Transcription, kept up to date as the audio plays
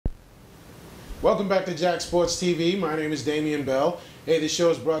Welcome back to Jack Sports TV. My name is Damian Bell. Hey, this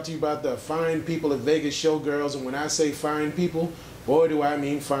show is brought to you by the fine people of Vegas Showgirls. And when I say fine people, boy, do I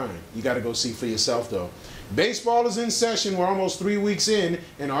mean fine. You got to go see for yourself, though. Baseball is in session. We're almost 3 weeks in.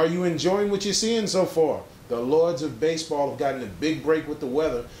 And are you enjoying what you're seeing so far? The lords of baseball have gotten a big break with the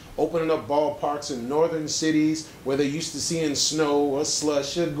weather, opening up ballparks in northern cities where they're used to seeing snow or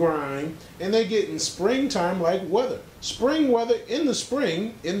slush or grime, and they're getting springtime-like weather. Spring weather in the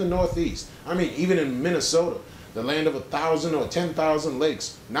spring in the Northeast. I mean, even in Minnesota, the land of 1,000 or 10,000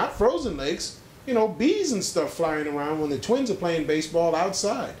 lakes. Not frozen lakes, you know, bees and stuff flying around when the Twins are playing baseball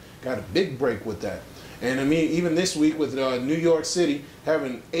outside. Got a big break with that. And I mean, even this week with New York City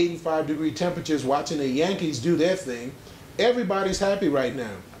having 85-degree temperatures, watching the Yankees do their thing, everybody's happy right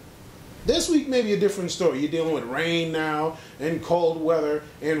now. This week may be a different story. You're dealing with rain now and cold weather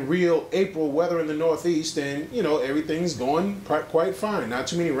and real April weather in the Northeast, and you know, everything's going quite fine. Not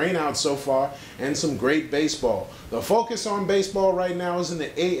too many rainouts so far and some great baseball. The focus on baseball right now is in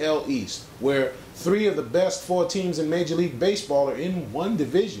the AL East, where 3 of the best 4 teams in Major League Baseball are in one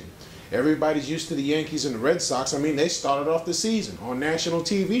division. Everybody's used to the Yankees and the Red Sox. I mean, they started off the season on national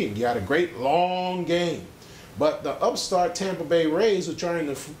TV and got a great long game. But the upstart Tampa Bay Rays are trying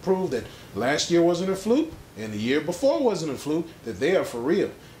to prove that last year wasn't a fluke and the year before wasn't a fluke, that they are for real.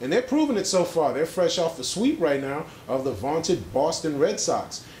 And they're proving it so far. They're fresh off the sweep right now of the vaunted Boston Red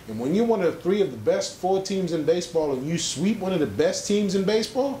Sox. And when you're one of 3 of the best 4 teams in baseball and you sweep one of the best teams in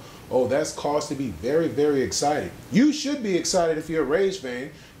baseball, oh, that's cause to be very, very excited. You should be excited if you're a Rays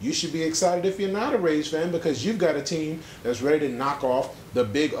fan. You should be excited if you're not a Rays fan, because you've got a team that's ready to knock off the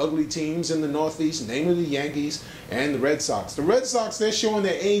big ugly teams in the Northeast, namely the Yankees and the Red Sox. The Red Sox, they're showing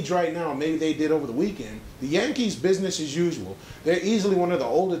their age right now. Maybe they did over the weekend. The Yankees, business as usual. They're easily one of the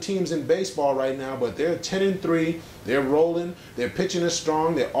older teams in baseball right now, but they're 10-3. They're rolling. Their pitching is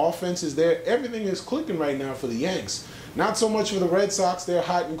strong. Their offense is there. Everything is clicking right now for the Yanks. Not so much for the Red Sox. They're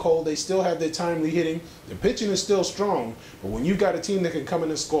hot and cold. They still have their timely hitting. The pitching is still strong. But when you've got a team that can come in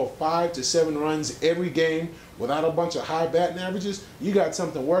and score 5 to 7 runs every game without a bunch of high batting averages, you got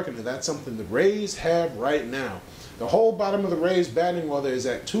something working. And that's something the Rays have right now. The whole bottom of the Rays batting order is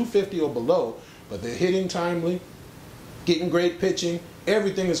at 250 or below, but they're hitting timely, getting great pitching.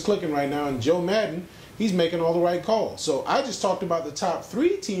 Everything is clicking right now. And Joe Madden, he's making all the right calls. So I just talked about the top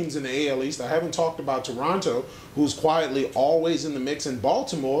 3 teams in the AL East. I haven't talked about Toronto, who's quietly always in the mix, in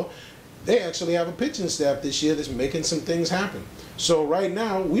Baltimore. They actually have a pitching staff this year that's making some things happen. So right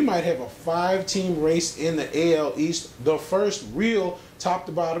now, we might have a 5-team race in the AL East, the first real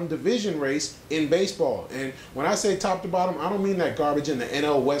top-to-bottom division race in baseball. And when I say top-to-bottom, I don't mean that garbage in the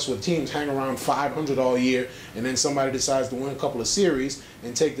NL West where teams hang around 500 all year and then somebody decides to win a couple of series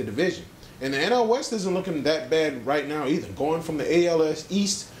and take the division. And the NL West isn't looking that bad right now either. Going from the AL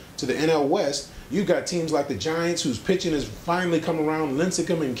East to the NL West, you've got teams like the Giants, whose pitching has finally come around.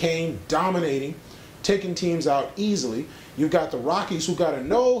 Lincecum and Kane dominating, taking teams out easily. You've got the Rockies, who got a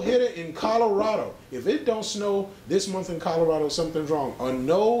no-hitter in Colorado. If it don't snow this month in Colorado, something's wrong. A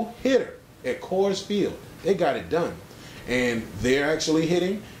no-hitter at Coors Field. They got it done. And they're actually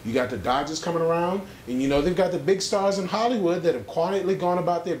hitting. You got the Dodgers coming around. And, you know, they've got the big stars in Hollywood that have quietly gone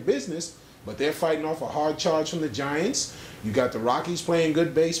about their business, but they're fighting off a hard charge from the Giants. You got the Rockies playing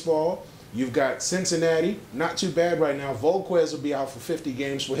good baseball. You've got Cincinnati, not too bad right now. Volquez will be out for 50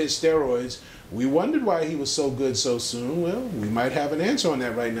 games for his steroids. We wondered why he was so good so soon. Well, we might have an answer on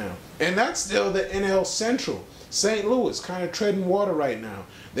that right now. And that's still the NL Central. St. Louis kind of treading water right now.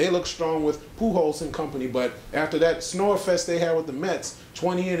 They look strong with Pujols and company, but after that snowfest they had with the Mets,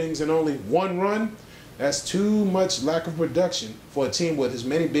 20 innings and only 1 run, that's too much lack of production for a team with as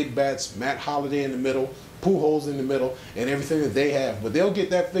many big bats, Matt Holliday in the middle, Pujols in the middle, and everything that they have. But they'll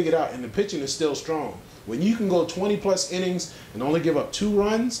get that figured out, and the pitching is still strong. When you can go 20-plus innings and only give up 2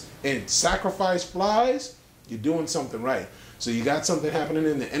 runs and sacrifice flies, you're doing something right. So you got something happening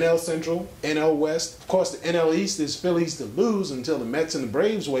in the NL Central, NL West. Of course, the NL East is Phillies to lose until the Mets and the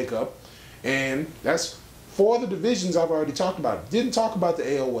Braves wake up. And that's 4 of the divisions I've already talked about. Didn't talk about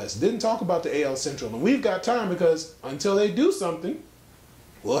the AL West. Didn't talk about the AL Central. And we've got time, because until they do something,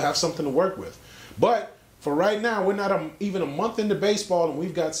 we'll have something to work with. But for right now, we're not even a month into baseball, and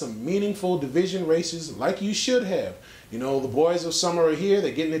we've got some meaningful division races like you should have. You know, the boys of summer are here.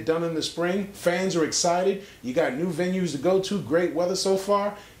 They're getting it done in the spring. Fans are excited. You got new venues to go to. Great weather so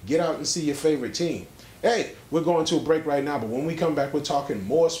far. Get out and see your favorite team. Hey, we're going to a break right now, but when we come back, we're talking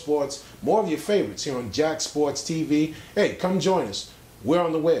more sports, more of your favorites here on Jack Sports TV. Hey, come join us. We're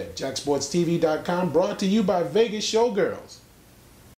on the web, jacksportstv.com, brought to you by Vegas Showgirls.